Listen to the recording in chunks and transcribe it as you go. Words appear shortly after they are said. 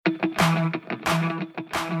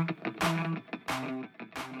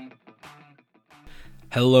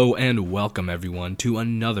Hello and welcome everyone to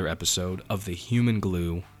another episode of the Human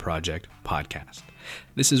Glue Project podcast.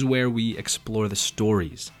 This is where we explore the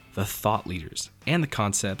stories, the thought leaders, and the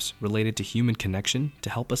concepts related to human connection to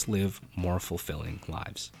help us live more fulfilling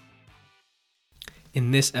lives.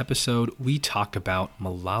 In this episode, we talk about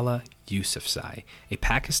Malala Yousafzai, a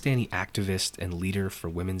Pakistani activist and leader for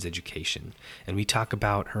women's education. And we talk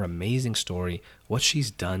about her amazing story, what she's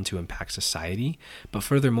done to impact society. But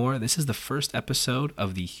furthermore, this is the first episode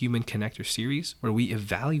of the Human Connector series where we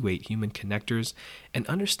evaluate human connectors and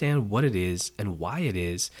understand what it is and why it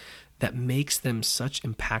is that makes them such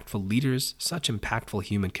impactful leaders, such impactful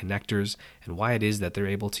human connectors, and why it is that they're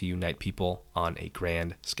able to unite people on a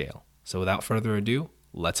grand scale. So without further ado,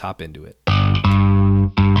 let's hop into it.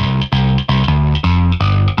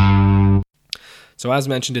 So as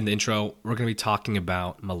mentioned in the intro, we're going to be talking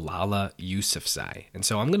about Malala Yousafzai. And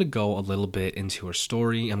so I'm going to go a little bit into her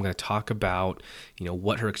story. I'm going to talk about,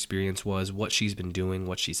 what her experience was, what she's been doing,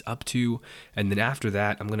 what she's up to. And then after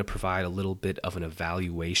that, I'm going to provide a little bit of an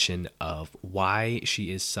evaluation of why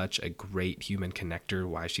she is such a great human connector,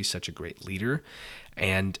 why she's such a great leader.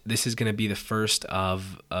 And this is going to be the first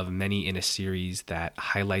of many in a series that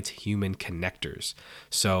highlights human connectors.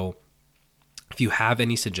 So if you have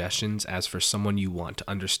any suggestions as for someone you want to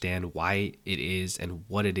understand why it is and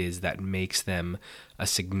what it is that makes them a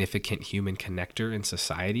significant human connector in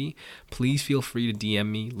society, please feel free to DM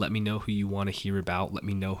me. Let me know who you want to hear about. Let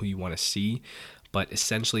me know who you want to see. But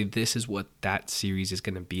essentially, this is what that series is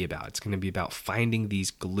going to be about. It's going to be about finding these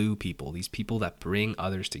glue people, these people that bring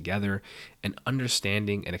others together, and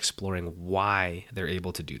understanding and exploring why they're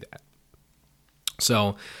able to do that.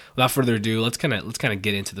 So, without further ado, let's kind of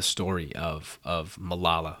get into the story of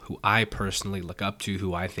Malala, who I personally look up to,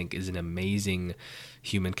 who I think is an amazing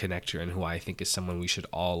human connector, and who I think is someone we should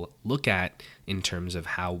all look at in terms of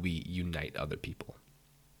how we unite other people.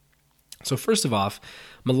 So, first of all,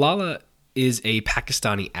 Malala is a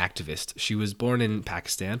Pakistani activist. She was born in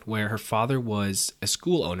Pakistan, where her father was a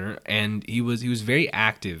school owner, and he was very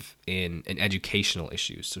active in educational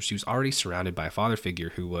issues. So she was already surrounded by a father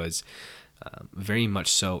figure who was very much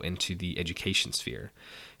so into the education sphere.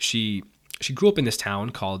 She grew up in this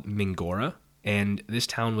town called Mingora, and this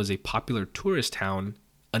town was a popular tourist town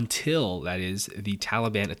until, that is, the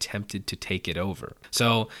Taliban attempted to take it over.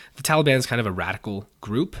 So the Taliban is kind of a radical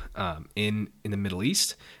group in the Middle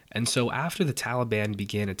East. And so after the Taliban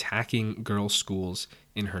began attacking girls' schools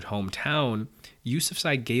in her hometown,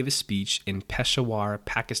 Yousafzai gave a speech in Peshawar,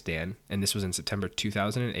 Pakistan, and this was in September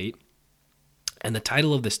 2008. And the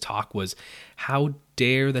title of this talk was, "How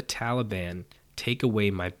Dare the Taliban Take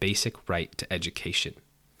Away My Basic Right to Education?"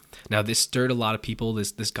 Now, this stirred a lot of people.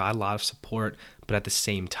 This got a lot of support, but at the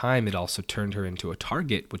same time, it also turned her into a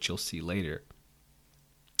target, which you'll see later.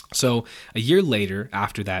 So a year later,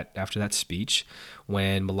 after that speech,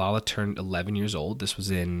 when Malala turned 11 years old, this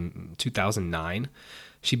was in 2009,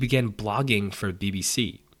 she began blogging for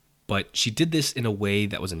BBC. But she did this in a way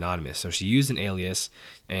that was anonymous. So she used an alias,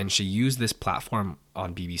 and she used this platform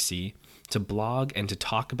on BBC to blog and to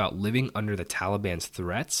talk about living under the Taliban's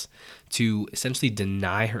threats to essentially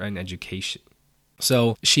deny her an education.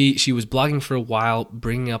 So she was blogging for a while,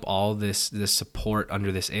 bringing up all this support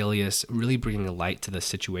under this alias, really bringing a light to the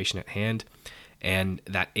situation at hand. And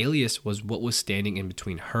that alias was what was standing in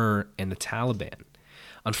between her and the Taliban.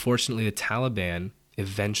 Unfortunately, the Taliban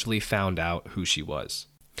eventually found out who she was.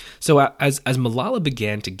 So as Malala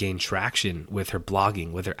began to gain traction with her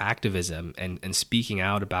blogging, with her activism, and speaking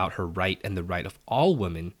out about her right and the right of all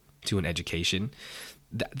women to an education,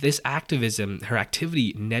 this activism, her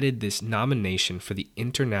activity netted this nomination for the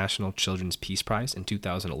International Children's Peace Prize in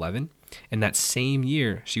 2011. And that same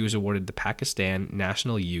year, she was awarded the Pakistan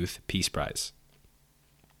National Youth Peace Prize.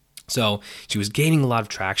 So she was gaining a lot of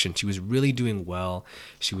traction. She was really doing well.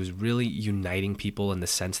 She was really uniting people in the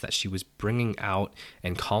sense that she was bringing out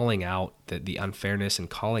and calling out the unfairness and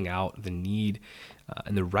calling out the need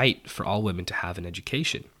and the right for all women to have an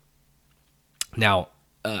education. Now,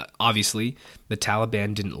 obviously, the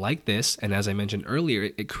Taliban didn't like this, and as I mentioned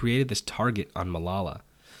earlier, it created this target on Malala.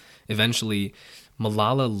 Eventually,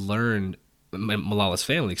 Malala's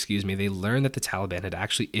family, they learned that the Taliban had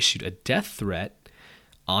actually issued a death threat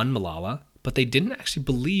on Malala, but they didn't actually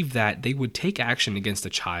believe that they would take action against a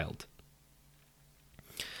child.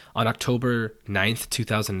 On October 9th,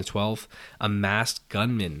 2012, a masked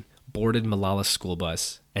gunman boarded Malala's school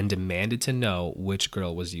bus and demanded to know which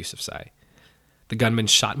girl was Yousafzai. The gunman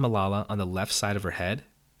shot Malala on the left side of her head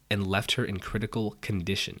and left her in critical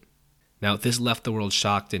condition. Now, this left the world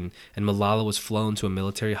shocked, and Malala was flown to a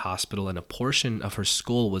military hospital, and a portion of her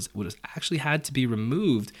skull was actually had to be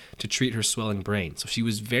removed to treat her swelling brain. So she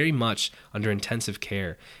was very much under intensive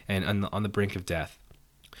care and on the brink of death.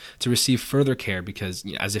 To receive further care, because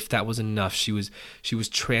as if that was enough, she was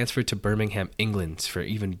transferred to Birmingham, England, for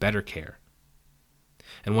even better care.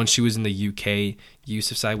 And once she was in the UK,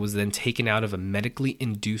 Yousafzai was then taken out of a medically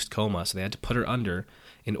induced coma, so they had to put her under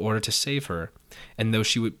in order to save her. And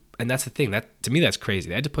that's the thing, that to me that's crazy.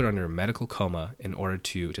 They had to put her under a medical coma in order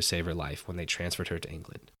to save her life when they transferred her to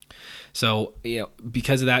England. So,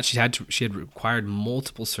 because of that, she had required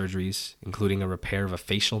multiple surgeries, including a repair of a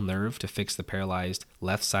facial nerve to fix the paralyzed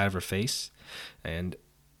left side of her face. And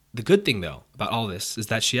the good thing, though, about all this is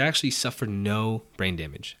that she actually suffered no brain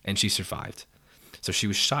damage, and she survived. So she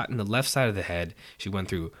was shot in the left side of the head. She went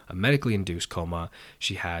through a medically induced coma.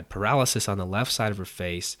 She had paralysis on the left side of her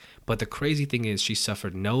face. But the crazy thing is she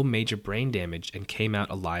suffered no major brain damage and came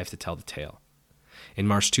out alive to tell the tale. In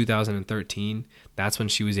March 2013, that's when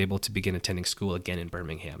she was able to begin attending school again in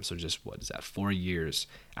Birmingham. So just, 4 years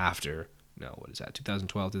after,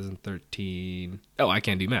 2012, 2013. Oh, I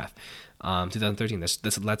can't do math. 2013,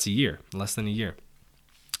 that's a year, less than a year.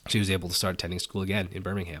 She was able to start attending school again in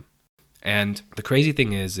Birmingham. And the crazy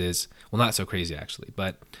thing is, well, not so crazy actually,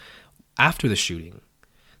 but after the shooting,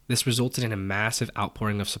 this resulted in a massive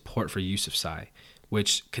outpouring of support for Yousafzai,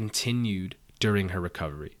 which continued during her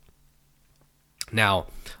recovery. Now,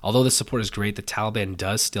 although the support is great, the Taliban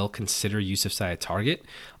does still consider Yousafzai a target,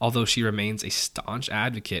 although she remains a staunch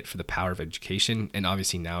advocate for the power of education, and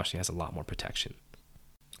obviously now she has a lot more protection.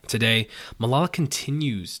 Today, Malala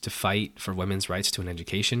continues to fight for women's rights to an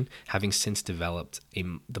education, having since developed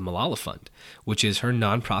the Malala Fund, which is her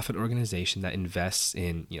nonprofit organization that invests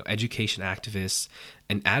in education activists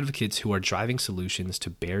and advocates who are driving solutions to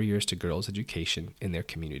barriers to girls' education in their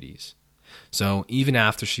communities. So even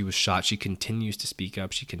after she was shot, she continues to speak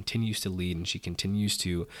up, she continues to lead, and she continues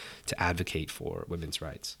to advocate for women's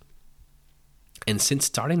rights. And since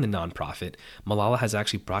starting the nonprofit, Malala has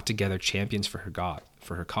actually brought together champions for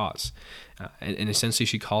her cause. And essentially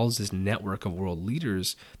she calls this network of world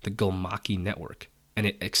leaders the Gulmaki Network. And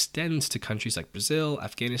it extends to countries like Brazil,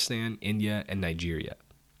 Afghanistan, India, and Nigeria.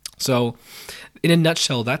 So in a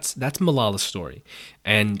nutshell, that's Malala's story.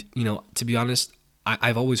 And, to be honest,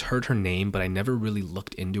 I've always heard her name, but I never really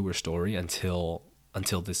looked into her story until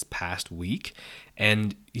this past week.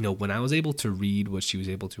 And, when I was able to read what she was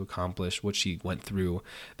able to accomplish, what she went through,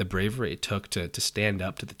 the bravery it took to stand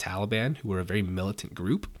up to the Taliban, who were a very militant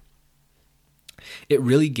group, it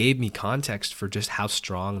really gave me context for just how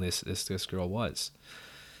strong this girl was.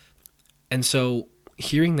 And so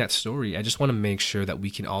hearing that story, I just want to make sure that we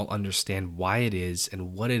can all understand why it is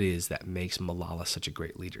and what it is that makes Malala such a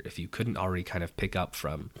great leader, if you couldn't already kind of pick up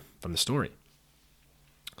from the story.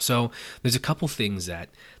 So there's a couple things that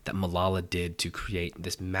Malala did to create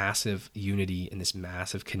this massive unity and this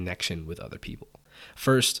massive connection with other people.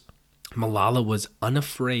 First, Malala was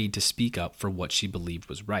unafraid to speak up for what she believed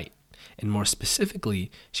was right. And more specifically,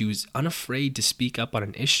 she was unafraid to speak up on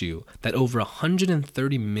an issue that over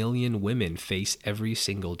 130 million women face every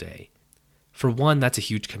single day. For one, that's a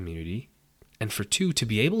huge community. And for two, to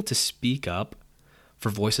be able to speak up for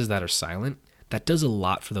voices that are silent, that does a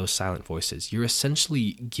lot for those silent voices. You're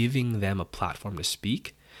essentially giving them a platform to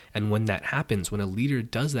speak. And when that happens, when a leader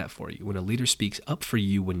does that for you, when a leader speaks up for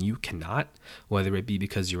you when you cannot, whether it be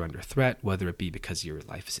because you're under threat, whether it be because your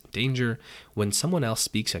life is in danger, when someone else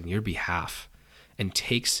speaks on your behalf and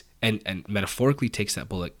takes and metaphorically takes that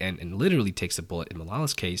bullet and literally takes the bullet in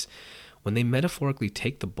Malala's case, when they metaphorically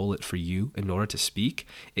take the bullet for you in order to speak,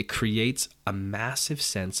 it creates a massive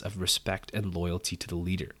sense of respect and loyalty to the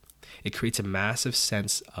leader. It creates a massive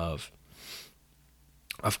sense of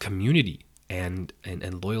community and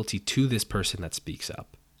loyalty to this person that speaks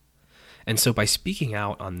up. And so by speaking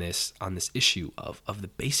out on this issue of the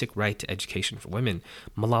basic right to education for women,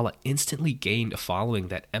 Malala instantly gained a following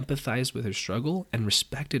that empathized with her struggle and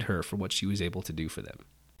respected her for what she was able to do for them.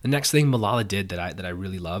 The next thing Malala did that I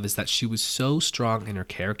really love is that she was so strong in her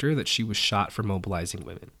character that she was shot for mobilizing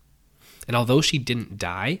women. And although she didn't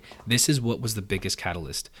die, this is what was the biggest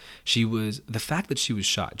catalyst. The fact that she was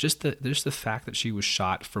shot, just the fact that she was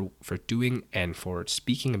shot for doing and for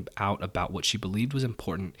speaking out about what she believed was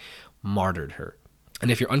important, martyred her.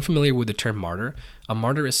 And if you're unfamiliar with the term martyr, a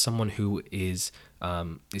martyr is someone who is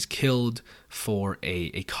killed for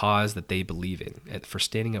a cause that they believe in, for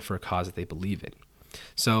standing up for a cause that they believe in.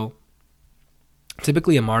 So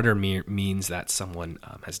typically a martyr means that someone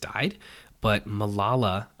has died, but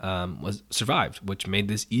Malala was survived, which made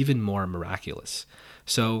this even more miraculous.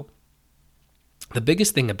 So The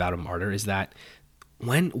biggest thing about a martyr is that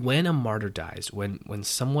when a martyr dies, when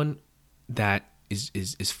someone that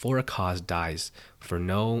is for a cause dies for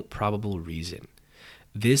no probable reason,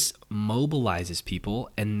 this mobilizes people,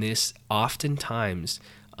 and this oftentimes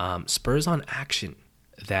spurs on action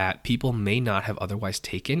that people may not have otherwise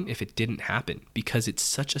taken if it didn't happen, because it's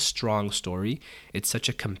such a strong story, it's such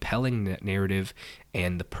a compelling narrative,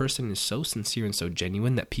 and the person is so sincere and so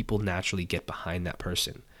genuine that people naturally get behind that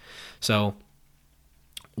person. So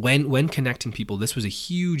when connecting people, this was a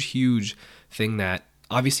huge thing that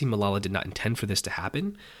obviously Malala did not intend for this to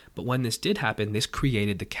happen, but when this did happen, this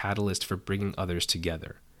created the catalyst for bringing others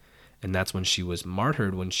together. And that's when she was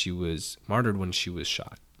martyred, when she was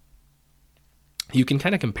shot. You can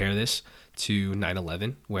kind of compare this to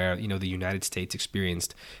 9/11, where the United States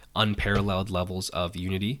experienced unparalleled levels of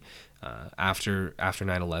unity after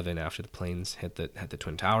 9/11, after the planes hit the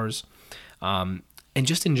Twin Towers, and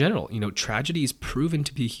just in general, tragedy is proven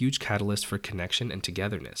to be a huge catalyst for connection and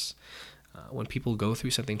togetherness. When people go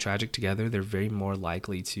through something tragic together, they're very more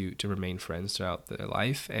likely to remain friends throughout their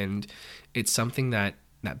life, and it's something that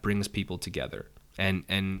brings people together.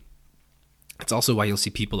 And it's also why you'll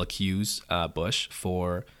see people accuse Bush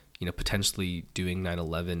for potentially doing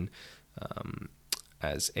 9/11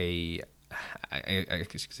 as I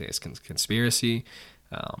could say as conspiracy,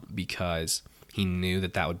 because he knew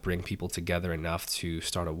that would bring people together enough to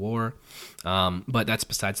start a war. But that's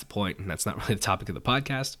besides the point, and that's not really the topic of the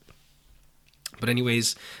podcast. But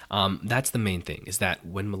anyways, that's the main thing, is that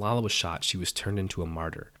when Malala was shot, she was turned into a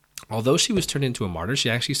martyr. Although she was turned into a martyr,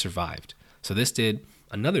 she actually survived. So this did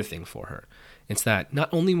another thing for her. It's that not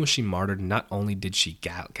only was she martyred, not only did she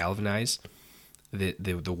galvanize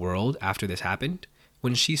the world after this happened,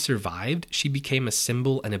 when she survived, she became a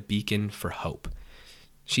symbol and a beacon for hope.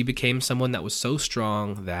 She became someone that was so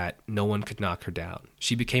strong that no one could knock her down.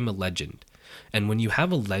 She became a legend. And when you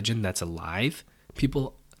have a legend that's alive,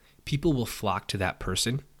 people will flock to that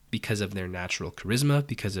person because of their natural charisma,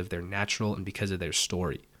 because of their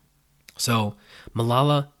story. So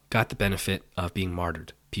Malala got the benefit of being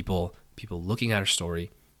martyred. People looking at her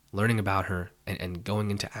story, learning about her, and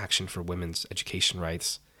going into action for women's education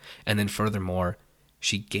rights. And then furthermore,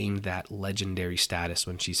 she gained that legendary status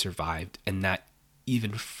when she survived, and that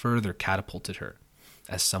even further catapulted her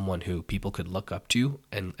as someone who people could look up to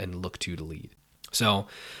and look to lead. So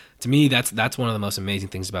to me, that's one of the most amazing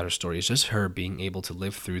things about her story, is just her being able to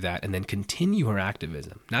live through that and then continue her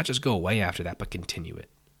activism. Not just go away after that, but continue it.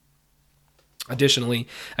 Additionally,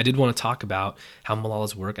 I did want to talk about how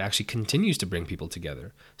Malala's work actually continues to bring people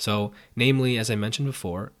together. So, namely, as I mentioned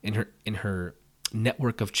before, in her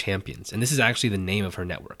network of champions, and this is actually the name of her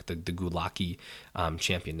network, the Gulaki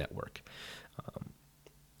Champion Network.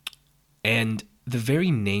 And the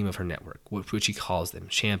very name of her network, which she calls them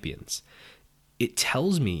champions, it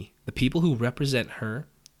tells me the people who represent her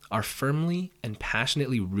are firmly and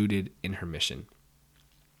passionately rooted in her mission.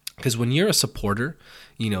 Because when you're a supporter,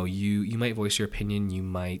 you might voice your opinion, you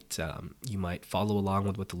might follow along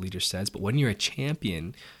with what the leader says, but when you're a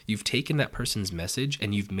champion, you've taken that person's message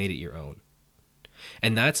and you've made it your own.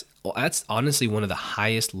 And that's honestly one of the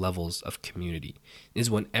highest levels of community,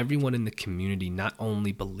 is when everyone in the community not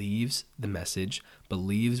only believes the message,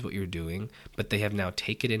 believes what you're doing, but they have now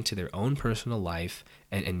taken it into their own personal life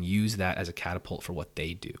and use that as a catapult for what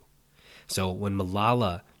they do. So when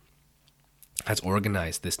Malala has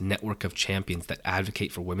organized this network of champions that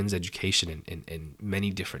advocate for women's education in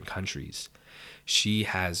many different countries, she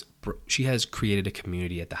has created a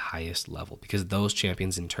community at the highest level, because those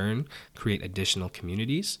champions in turn create additional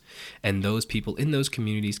communities, and those people in those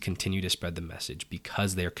communities continue to spread the message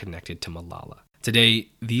because they're connected to Malala. Today,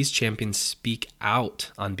 these champions speak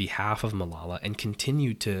out on behalf of Malala and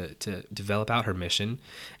continue to develop out her mission,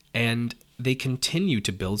 and they continue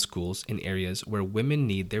to build schools in areas where women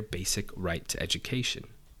need their basic right to education.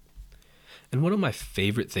 And one of my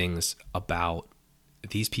favorite things about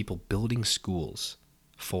these people building schools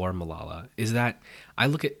for Malala is that I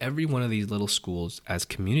look at every one of these little schools as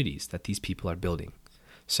communities that these people are building.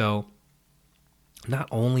 So not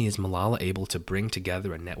only is Malala able to bring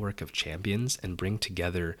together a network of champions and bring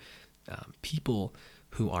together people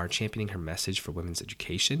who are championing her message for women's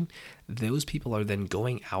education, those people are then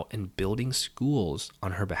going out and building schools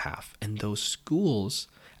on her behalf. And those schools,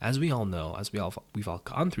 as we all know, we've all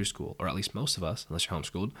gone through school, or at least most of us, unless you're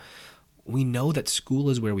homeschooled, we know that school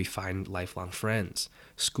is where we find lifelong friends.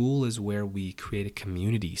 School is where we create a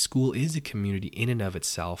community. School is a community in and of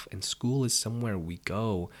itself, and school is somewhere we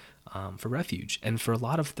go for refuge. And for a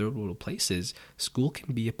lot of third world places, school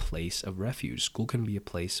can be a place of refuge. School can be a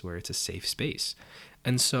place where it's a safe space.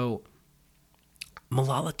 And so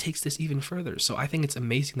Malala takes this even further. So I think it's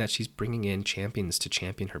amazing that she's bringing in champions to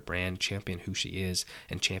champion her brand, champion who she is,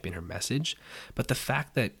 and champion her message. But the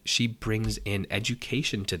fact that she brings in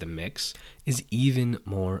education to the mix is even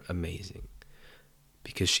more amazing,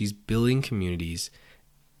 because she's building communities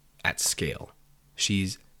at scale.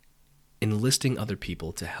 She's enlisting other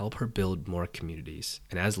people to help her build more communities.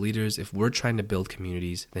 And as leaders, if we're trying to build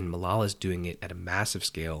communities, then Malala's doing it at a massive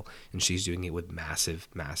scale, and she's doing it with massive,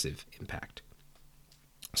 massive impact.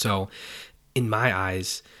 So in my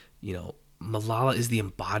eyes, Malala is the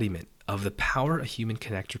embodiment of the power a human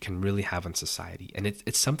connector can really have on society. And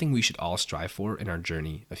it's something we should all strive for in our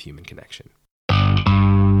journey of human connection.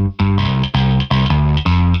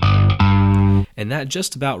 And that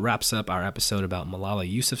just about wraps up our episode about Malala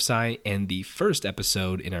Yousafzai and the first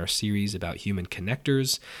episode in our series about human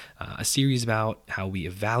connectors, a series about how we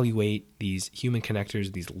evaluate these human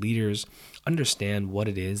connectors, these leaders, understand what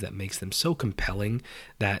it is that makes them so compelling,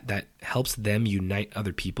 that helps them unite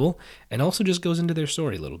other people, and also just goes into their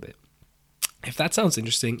story a little bit. If that sounds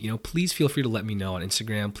interesting, please feel free to let me know on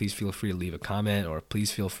Instagram. Please feel free to leave a comment, or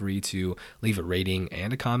please feel free to leave a rating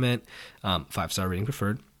and a comment, 5-star rating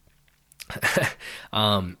preferred.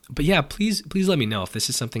 But yeah, please let me know if this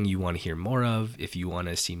is something you want to hear more of, if you want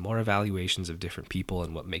to see more evaluations of different people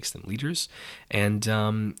and what makes them leaders, and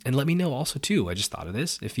let me know also too, I just thought of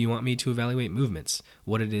this, if you want me to evaluate movements,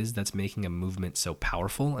 what it is that's making a movement so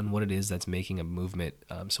powerful and what it is that's making a movement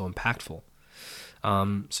so impactful.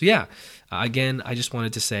 So yeah, again, I just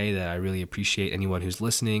wanted to say that I really appreciate anyone who's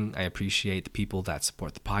listening. I appreciate the people that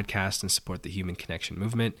support the podcast and support the Human Connection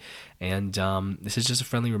movement. And this is just a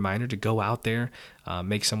friendly reminder to go out there,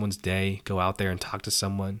 make someone's day, go out there and talk to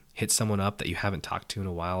someone, hit someone up that you haven't talked to in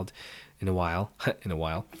a while.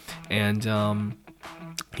 And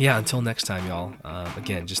yeah, until next time, y'all.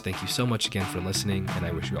 Again, just thank you so much again for listening, and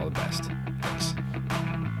I wish you all the best. Thanks.